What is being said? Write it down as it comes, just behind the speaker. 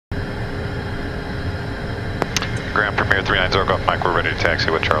Ground Premier 390 Golf Mike, we're ready to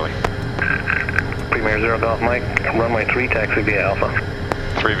taxi with Charlie. Premier 0 Golf Mike, runway 3, taxi via Alpha.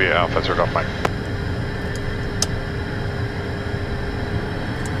 3 via Alpha, 0 Golf Mike.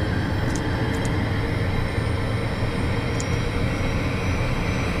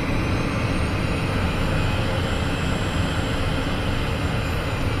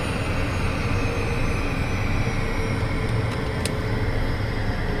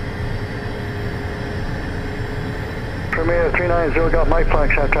 Premier 390 Golf Mike,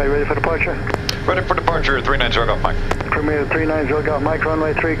 Flagstaff, are you ready for departure? Ready for departure, 390 Golf Mike. Premier 390 Golf Mike,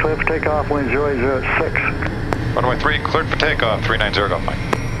 runway 3, clear for takeoff, wind 006. Runway 3, cleared for takeoff, 390 Golf Mike.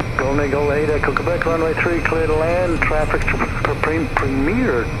 Golden Eagle 8, Echo Quebec, runway 3, clear to land, traffic for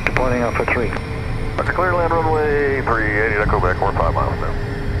Premier departing Alpha 3. That's a clear land runway 380 Echo Quebec, we're 5 miles now.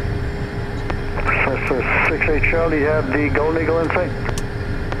 That's 68 Charlie, you have the Golden Eagle in sight?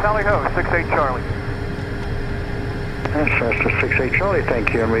 Tally ho, 68 Charlie. Yes, that's 68 Charlie,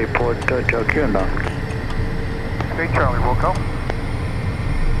 thank you, and report Tokyo inbound. 68 Charlie, we'll go.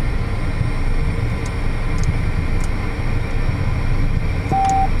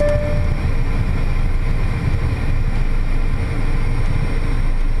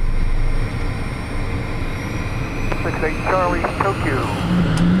 Charlie, Tokyo.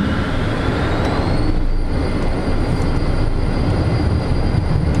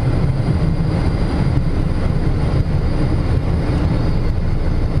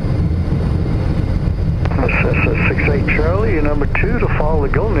 This is 68 Charlie, you're number 2 to follow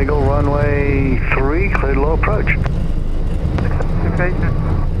the Golden Eagle, runway 3, clear to low approach.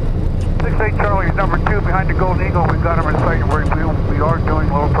 68 Charlie is number 2 behind the Golden Eagle. We've got him in sight. We are doing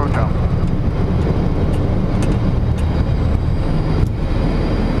low approach now.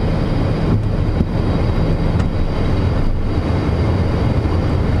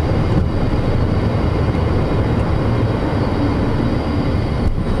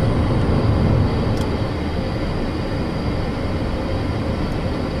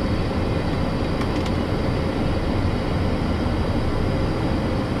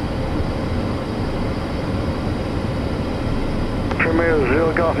 Premier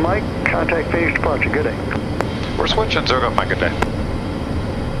 0 Golf Mike, contact phase departure, good day. We're switching, 0 Golf Mike, good day.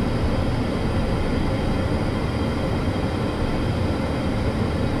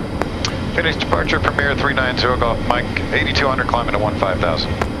 Finish departure, Premier 390 Golf Mike, 8200 climbing to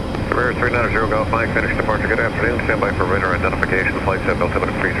 15,000. Premier 390 Golf Mike, finish departure, good afternoon. Stand by for radar identification, flight set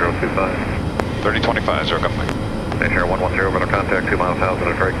altimeter 3025. 3025, 0 Golf Mike. Nature 110, radar contact 2 miles south of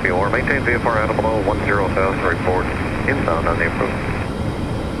the Drake VOR. Maintain VFR out below 10,000, report inbound on the approach.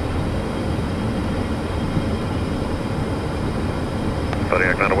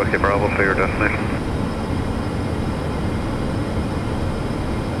 Zodiac 9 Whiskey Bravo to your destination.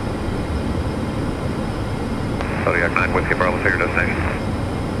 Zodiac 9 Whiskey Bravo to your destination.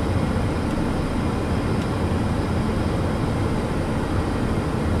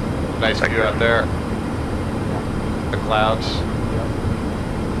 Nice view out there. The clouds.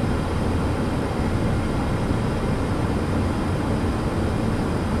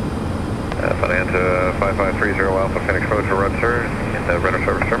 Finance 5530 Alpha Phoenix Road to run, sir. In the rental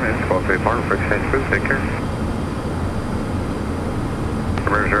service terminus, 12 Farm for exchange food, take care.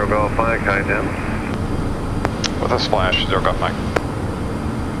 Premier 0 Golf Mike, high down. With a splash, 0 Golf Mike.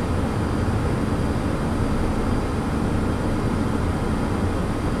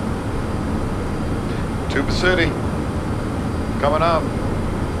 Tuba City. Coming up.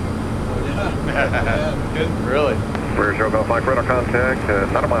 Yeah, good, really. Rear 0 Golf Mike, radar contact,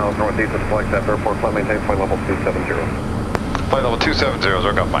 9 miles northeast of Flagstaff Airport, flight maintain flight level 270. Flight level 270,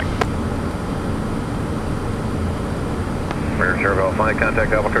 0 Golf Mike. Rear 0 Golf Mike,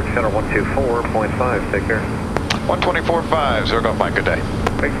 contact Albuquerque Center 124.5, take care. 124.5, 0 Golf Mike, good day.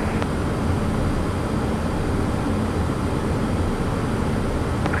 Thanks.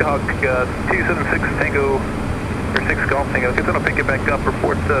 Hawk 276 Tango, or 6 Golf Tango, it's going to pick it back up,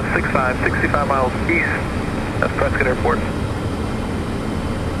 report 65 miles east. That's Prescott Airport.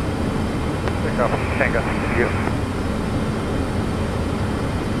 Pick up, Tango. Thank you.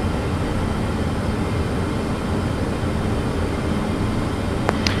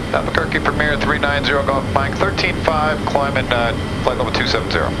 Albuquerque Premier 390 Golf Mike, 13.5, climbing flight level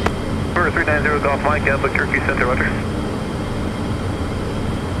 270. Premier 390 Golf Mike, Albuquerque Center, Roger.